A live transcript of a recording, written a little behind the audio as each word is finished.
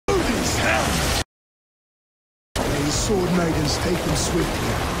the sword maidens take them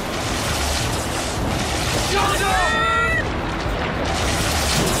swiftly.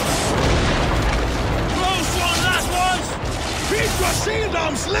 Close one, last ones! Keep your shield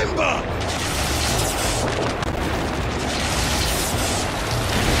arms limber!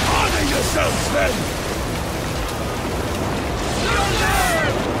 Honor yourselves, then!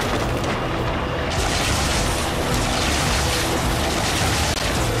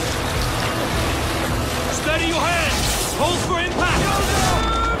 Steady your hands! Hold for impact!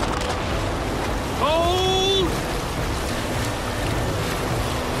 Hold!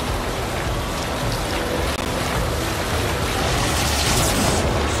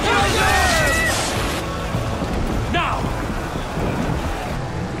 Now!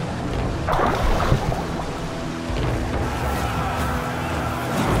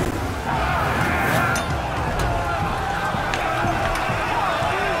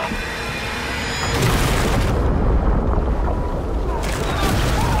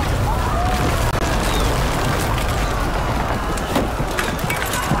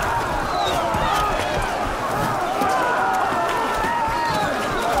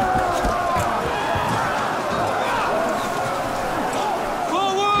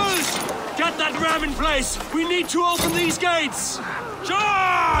 In place! We need to open these gates!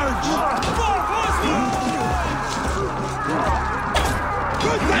 Charge!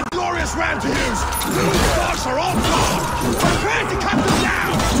 Good that glorious ram to use! The stars are all gone! Prepare to cut them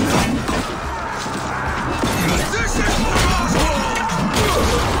down! This is for us!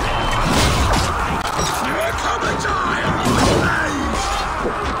 Here come a giant!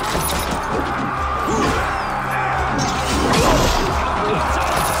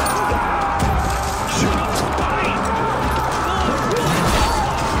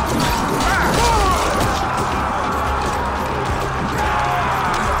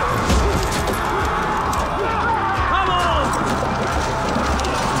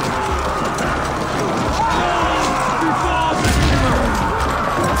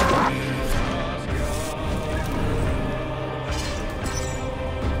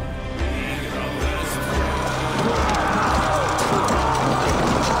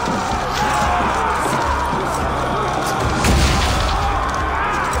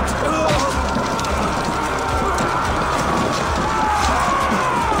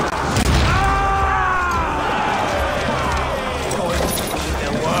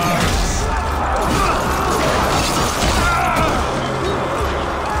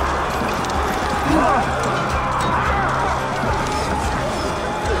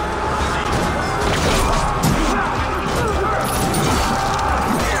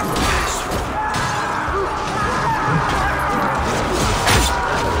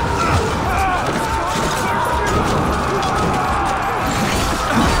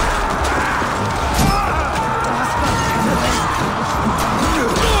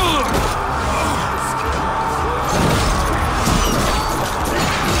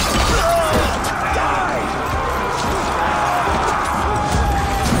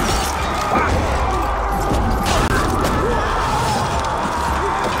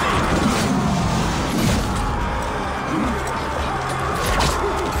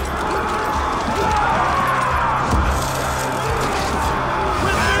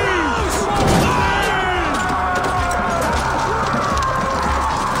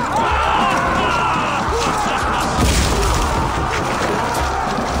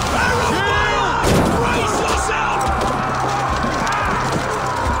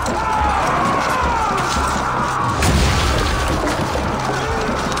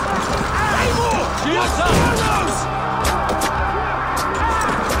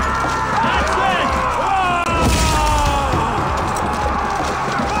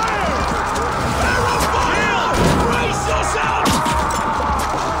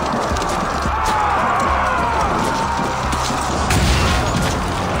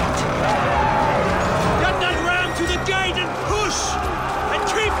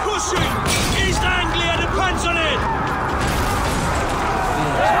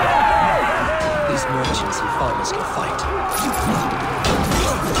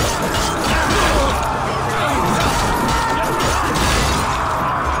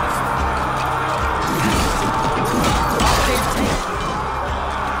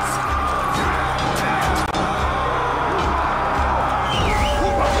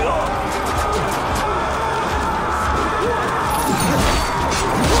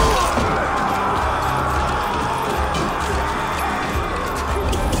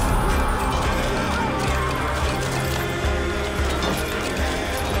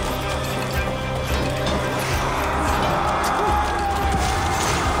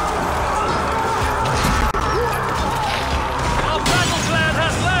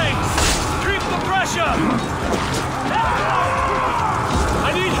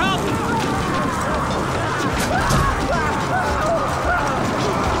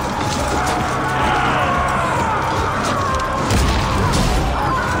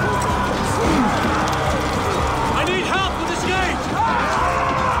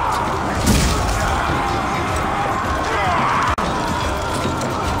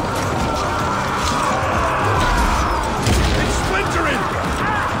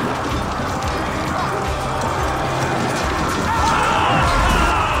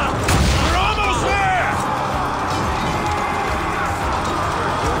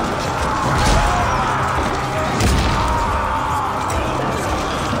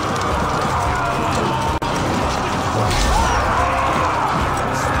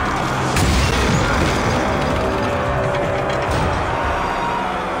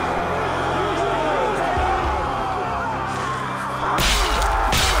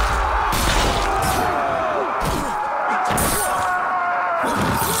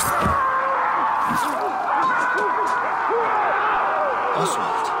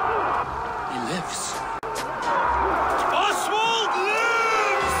 Oswald. He lives. Oswald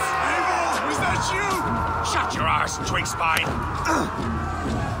lives! Eivor, was that you? Shut your arse, twig spine.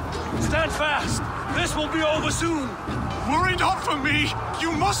 Stand fast. This will be over soon. Worry not for me.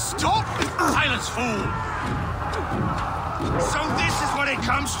 You must stop. Silence, fool. So this is what it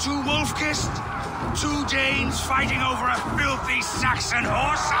comes to, Wolfkist? 2 Danes fighting over a filthy Saxon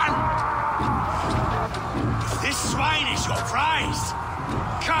horse hunt? If this swine is your prize,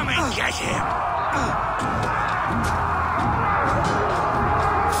 come and get him.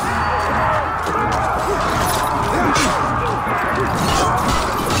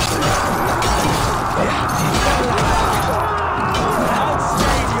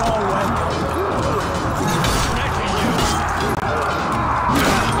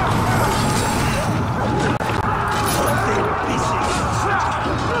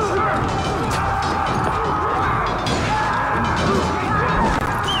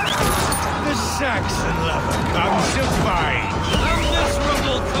 Saxon lover comes to fight. A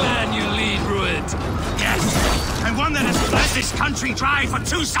miserable clan you lead, Rued. Yes, and one that has bled this country dry for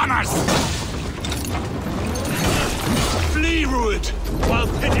 2 summers. Flee, Rued, while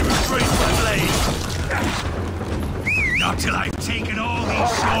pity restrains my blade. Not till I've taken all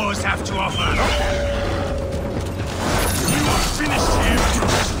these shores have to offer. You are finished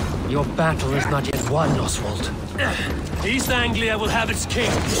here. Your battle is not yet won, Oswald. East Anglia will have its king,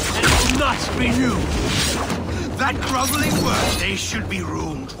 and it will not be you. That groveling word, they should be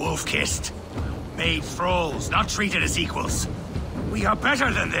ruined, Wolfkist. Made thralls, not treated as equals. We are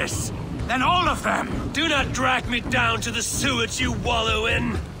better than this, than all of them. Do not drag me down to the sewage you wallow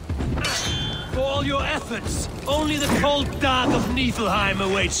in. For all your efforts, only the cold dark of Niflheim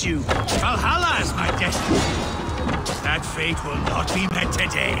awaits you. Valhalla is my destiny. That fate will not be met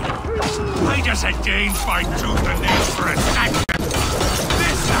today. Why does a Dane fight tooth and nail for a Saxon?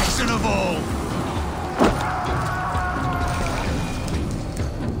 This Saxon of all!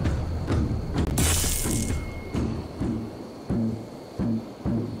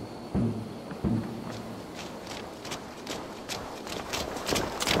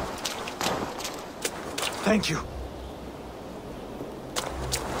 Thank you.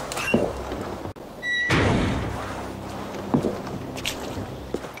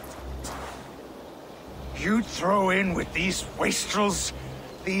 You'd throw in with these wastrels?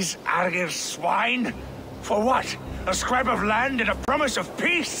 These Argir swine? For what? A scrap of land and a promise of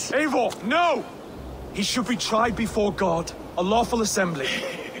peace? Eivor, no! He should be tried before God, a lawful assembly.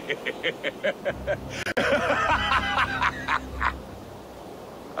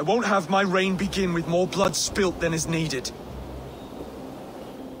 I won't have my reign begin with more blood spilt than is needed.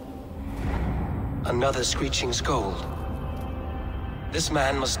 Another screeching scold. This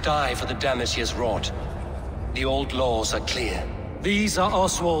man must die for the damage he has wrought. The old laws are clear. These are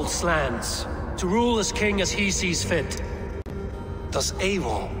Oswald's lands, to rule as king as he sees fit. Does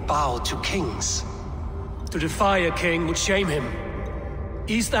Eivor bow to kings? To defy a king would shame him.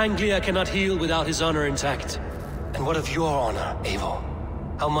 East Anglia cannot heal without his honor intact. And what of your honor, Eivor?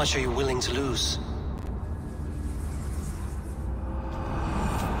 How much are you willing to lose?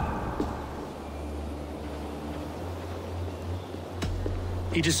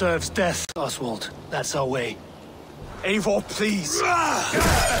 He deserves death, Oswald. That's our way. Eivor, please!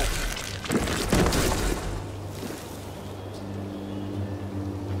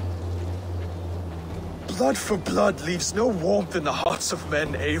 Blood for blood leaves no warmth in the hearts of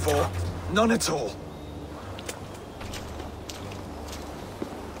men, Eivor. None at all.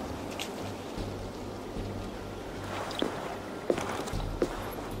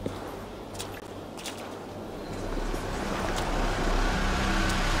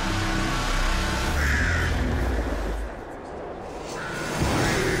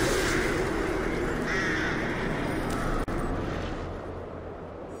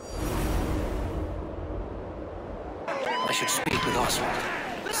 I should speak with Oswald.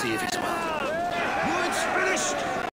 See if he's well.